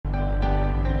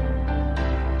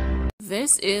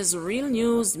This is Real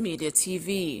News Media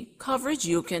TV, coverage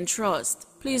you can trust.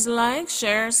 Please like,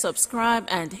 share, subscribe,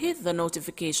 and hit the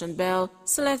notification bell.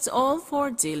 Select all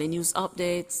for daily news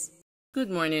updates. Good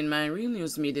morning, my Real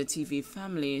News Media TV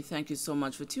family. Thank you so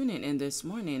much for tuning in this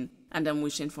morning, and I'm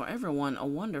wishing for everyone a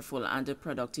wonderful and a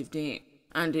productive day.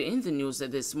 And in the news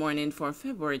this morning for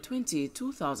February 20,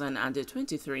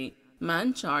 2023,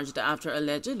 man charged after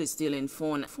allegedly stealing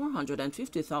phone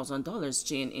 $450,000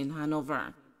 chain in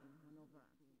Hanover.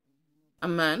 A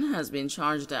man has been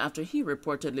charged after he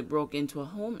reportedly broke into a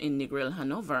home in Negril,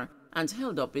 Hanover, and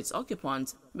held up its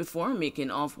occupants before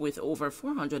making off with over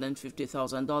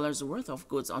 $450,000 worth of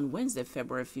goods on Wednesday,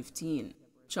 February 15.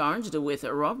 Charged with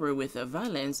robbery with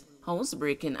violence,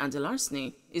 housebreaking, and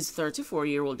larceny is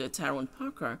 34-year-old Tyrone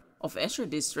Parker of Esher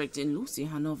District in Lucy,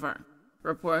 Hanover.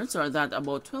 Reports are that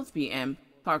about 12 p.m.,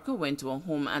 Parker went to a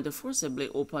home and forcibly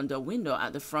opened a window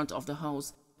at the front of the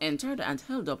house, entered and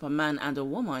held up a man and a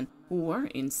woman who were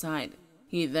inside.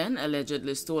 He then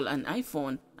allegedly stole an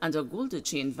iPhone and a gold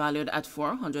chain valued at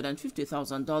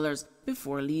 $450,000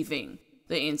 before leaving.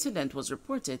 The incident was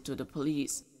reported to the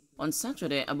police. On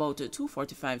Saturday, about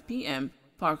 2:45 p.m.,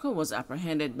 Parker was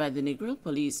apprehended by the Negril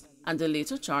police and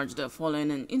later charged following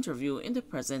an interview in the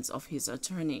presence of his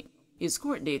attorney. His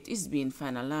court date is being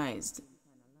finalized.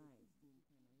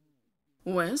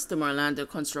 Westmoreland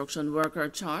construction worker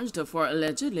charged for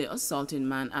allegedly assaulting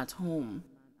man at home.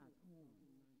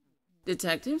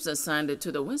 Detectives assigned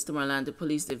to the Westmoreland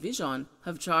Police Division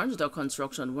have charged a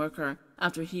construction worker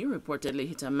after he reportedly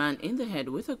hit a man in the head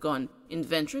with a gun in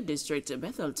Venture District,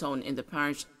 Betheltown in the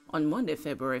parish on Monday,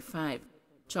 February 5.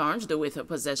 Charged with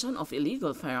possession of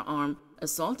illegal firearm,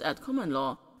 assault at common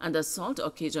law, and assault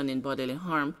occasioning bodily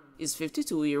harm is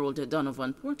 52-year-old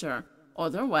Donovan Porter,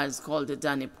 otherwise called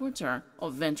Danny Porter,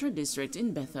 of Venture District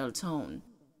in Betheltown.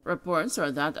 Reports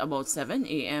are that about 7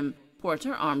 a.m.,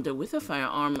 Porter, armed with a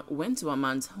firearm, went to a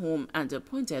man's home and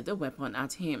pointed the weapon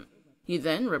at him. He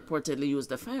then reportedly used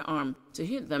the firearm to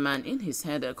hit the man in his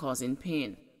head, causing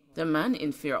pain. The man,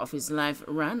 in fear of his life,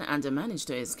 ran and managed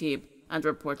to escape and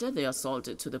reported the assault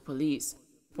to the police.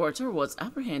 Porter was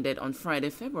apprehended on Friday,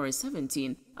 February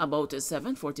 17, about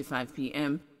 7:45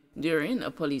 p.m., during a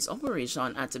police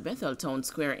operation at Betheltown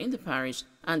Square in the parish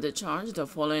and charged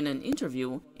following an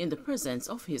interview in the presence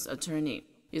of his attorney.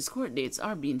 His court dates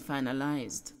are being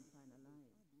finalized.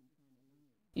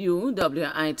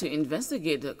 UWI to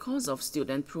investigate the cause of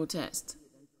student protest.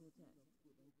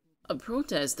 A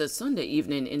protest Sunday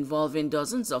evening involving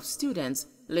dozens of students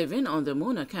living on the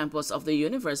Mona campus of the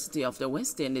University of the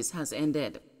West Indies has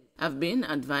ended. I've been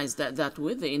advised that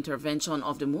with the intervention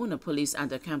of the Mona police and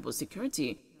the campus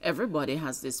security, everybody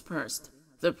has dispersed.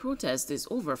 The protest is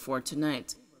over for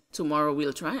tonight. Tomorrow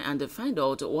we'll try and find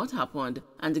out what happened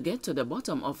and get to the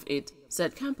bottom of it,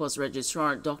 said campus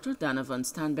registrar Dr. Donovan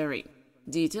Stanberry.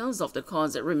 Details of the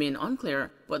cause remain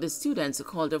unclear, but the students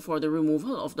called for the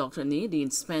removal of Dr.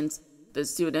 Nadine Spence, the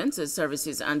Student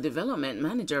Services and Development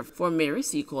Manager for Mary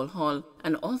C. Cole Hall,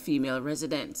 and all female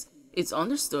residents. It's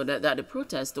understood that the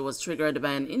protest was triggered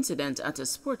by an incident at a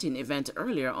sporting event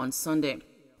earlier on Sunday.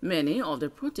 Many of the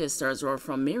protesters were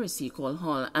from Mary C. Cole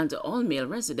Hall and all-male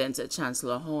residents at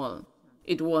Chancellor Hall.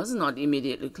 It was not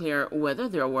immediately clear whether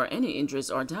there were any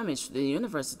injuries or damage to the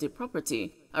university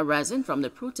property arising from the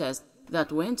protest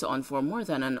that went on for more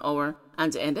than an hour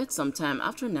and ended sometime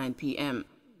after 9 p.m.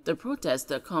 The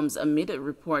protest comes amid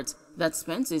reports that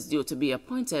Spence is due to be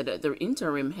appointed the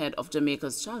interim head of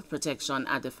Jamaica's Child Protection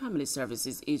at the Family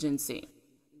Services Agency.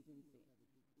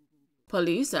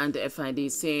 Police and the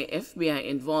FID say FBI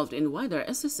involved in wider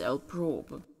SSL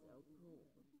probe.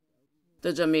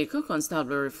 The Jamaica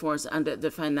Constabulary Force and the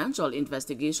Financial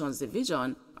Investigations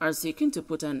Division are seeking to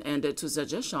put an end to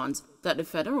suggestions that the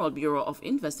Federal Bureau of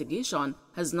Investigation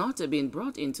has not been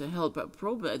brought in to help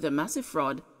probe the massive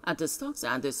fraud at the Stocks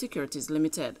and the Securities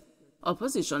Limited.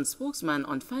 Opposition spokesman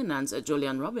on finance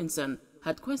Julian Robinson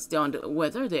had questioned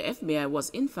whether the FBI was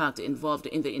in fact involved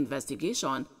in the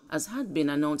investigation, as had been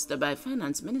announced by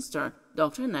Finance Minister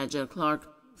Dr. Nigel Clark,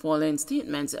 following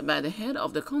statements by the head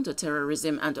of the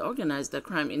Counterterrorism and Organized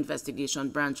Crime Investigation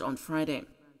Branch on Friday.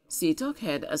 CTOC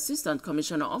head Assistant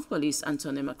Commissioner of Police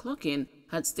Anthony McLaughlin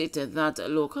had stated that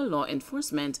local law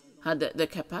enforcement had the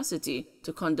capacity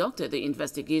to conduct the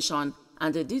investigation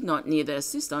and did not need the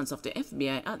assistance of the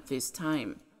FBI at this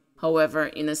time. However,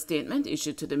 in a statement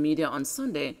issued to the media on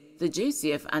Sunday, the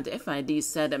JCF and FID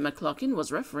said McLaughlin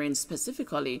was referring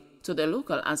specifically to the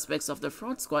local aspects of the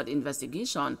fraud squad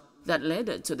investigation that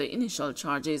led to the initial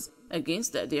charges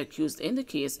against the accused in the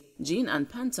case, Jean and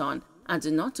Panton,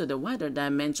 and not to the wider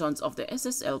dimensions of the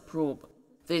SSL probe.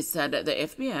 They said that the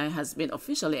FBI has been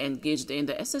officially engaged in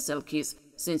the SSL case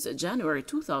since January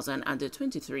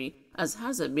 2023, as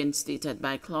has been stated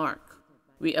by Clark.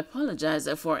 "We apologize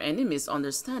for any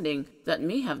misunderstanding that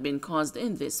may have been caused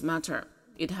in this matter.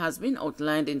 It has been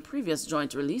outlined in previous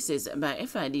joint releases by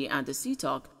FID and the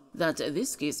CTOC that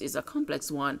this case is a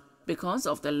complex one because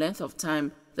of the length of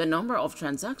time, the number of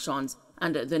transactions,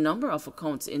 and the number of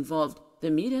accounts involved,"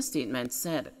 the media statement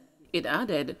said. It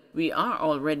added, "We are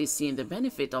already seeing the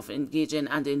benefit of engaging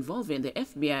and involving the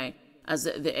FBI as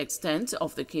the extent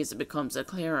of the case becomes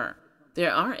clearer.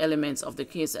 There are elements of the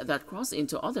case that cross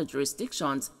into other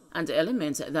jurisdictions and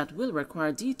elements that will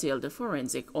require detailed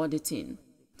forensic auditing."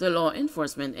 The law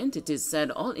enforcement entities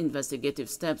said all investigative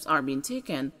steps are being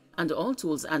taken and all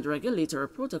tools and regulatory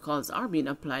protocols are being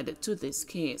applied to this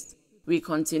case. "We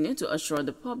continue to assure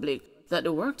the public that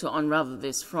the work to unravel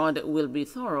this fraud will be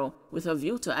thorough with a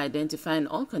view to identifying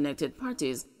all connected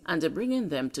parties and bringing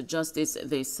them to justice,"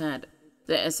 they said.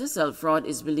 The SSL fraud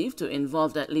is believed to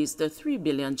involve at least $3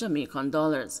 billion Jamaican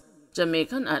dollars.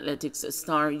 Jamaican athletics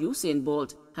star Usain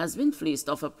Bolt has been fleeced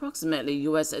of approximately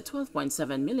US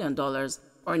 $12.7 million,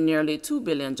 or nearly $2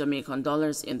 billion Jamaican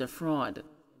dollars in the fraud.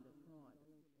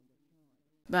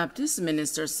 Baptist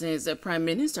minister says the Prime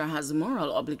Minister has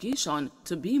moral obligation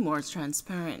to be more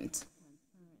transparent.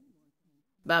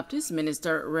 Baptist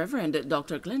Minister Reverend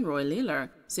Dr. Glenroy Layler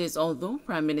says although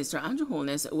Prime Minister Andrew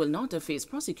Holness will not face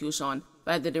prosecution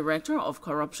by the Director of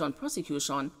Corruption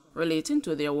Prosecution relating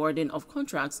to the awarding of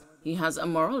contracts, he has a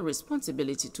moral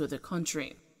responsibility to the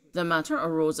country. The matter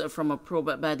arose from a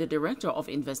probe by the Director of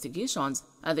Investigations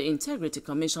at the Integrity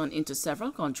Commission into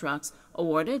several contracts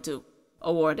awarded to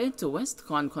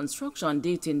Westcon Construction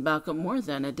dating back more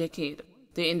than a decade.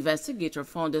 The investigator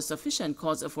found a sufficient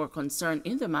cause for concern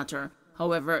in the matter.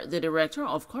 However, the Director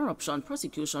of Corruption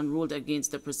Prosecution ruled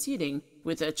against the proceeding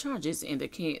with charges in the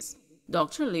case.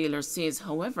 Dr. Layler says,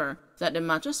 however, that the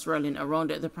matter swirling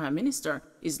around the Prime Minister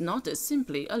is not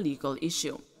simply a legal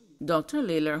issue. Dr.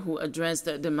 Layler, who addressed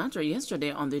the matter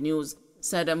yesterday on the news,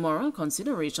 said moral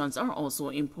considerations are also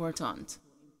important.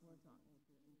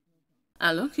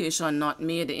 Allocation not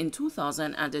made in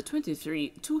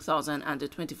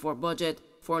 2023-2024 budget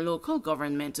for local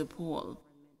government poll.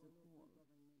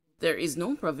 There is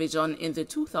no provision in the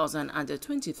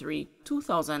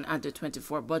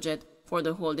 2023-2024 budget for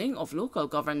the holding of local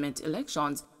government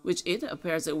elections, which it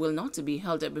appears will not be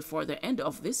held before the end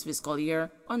of this fiscal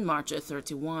year on March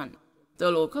 31.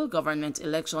 The local government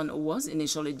election was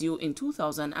initially due in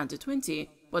 2020,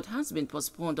 but has been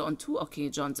postponed on 2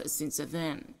 occasions since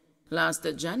then. Last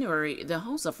January, the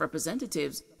House of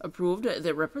Representatives approved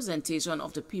the Representation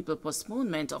of the People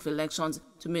Postponement of Elections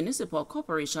to Municipal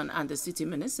Corporation and the City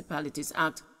Municipalities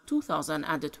Act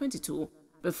 2022,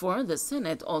 before the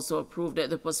Senate also approved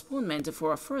the postponement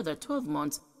for a further 12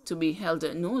 months to be held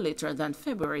no later than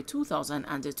February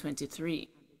 2023.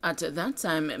 At that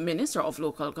time, Minister of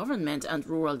Local Government and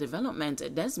Rural Development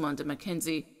Desmond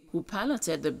McKenzie, who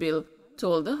piloted the bill,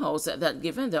 told the House that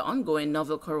given the ongoing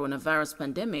novel coronavirus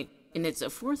pandemic in its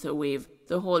 4th wave,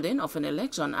 the holding of an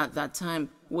election at that time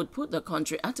would put the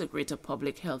country at a greater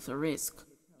public health risk.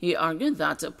 He argued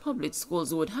that public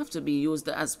schools would have to be used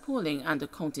as polling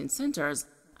and counting centers,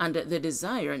 and the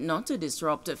desire not to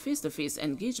disrupt face-to-face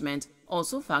engagement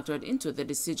also factored into the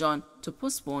decision to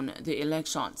postpone the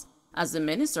elections. As the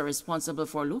minister responsible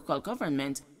for local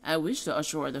government, I wish to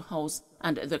assure the House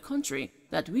and the country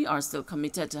that we are still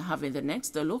committed to having the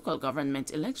next local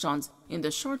government elections in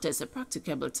the shortest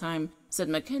practicable time, said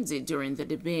McKenzie during the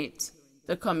debate.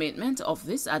 The commitment of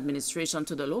this administration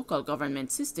to the local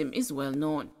government system is well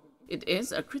known. It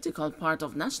is a critical part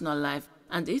of national life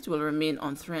and it will remain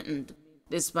unthreatened.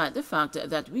 Despite the fact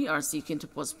that we are seeking to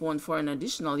postpone for an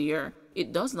additional year,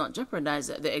 it does not jeopardize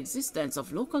the existence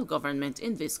of local government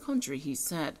in this country, he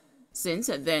said. Since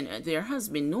then, there has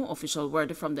been no official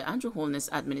word from the Andrew Holness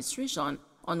administration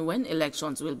on when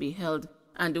elections will be held,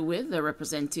 and with the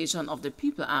Representation of the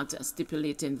People Act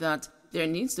stipulating that there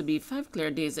needs to be 5 clear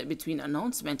days between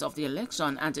announcement of the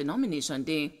election and nomination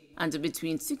day, and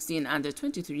between 16 and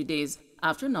 23 days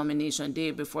after nomination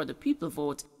day before the people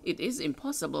vote, it is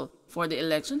impossible for the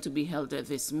election to be held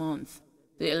this month.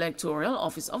 The Electoral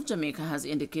Office of Jamaica has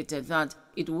indicated that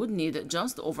it would need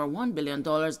just over $1 billion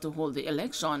to hold the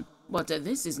election, but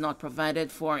this is not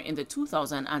provided for in the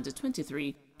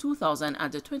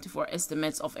 2023-2024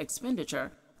 estimates of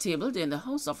expenditure tabled in the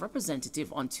House of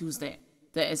Representatives on Tuesday.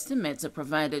 The estimates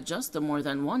provide just more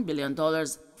than $1 billion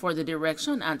for the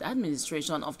direction and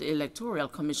administration of the Electoral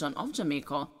Commission of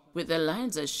Jamaica, with the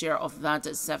lion's share of that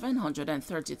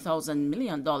 $730,000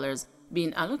 million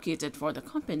being allocated for the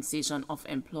compensation of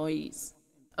employees.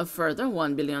 A further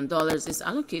 $1 billion is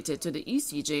allocated to the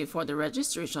ECJ for the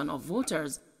registration of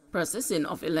voters, processing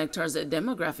of electors'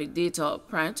 demographic data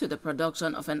prior to the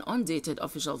production of an undated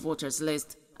official voters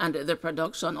list, and the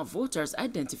production of voters'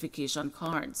 identification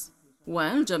cards.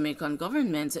 While Jamaican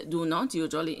governments do not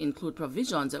usually include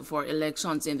provisions for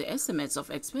elections in the estimates of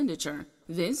expenditure,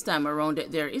 this time around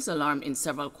there is alarm in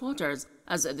several quarters,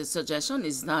 as the suggestion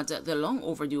is that the long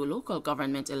overdue local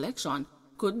government election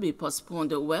could be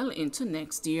postponed well into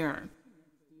next year.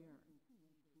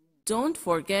 Don't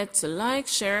forget to like,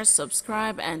 share,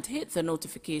 subscribe, and hit the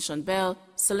notification bell.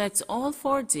 Select all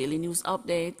for daily news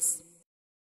updates.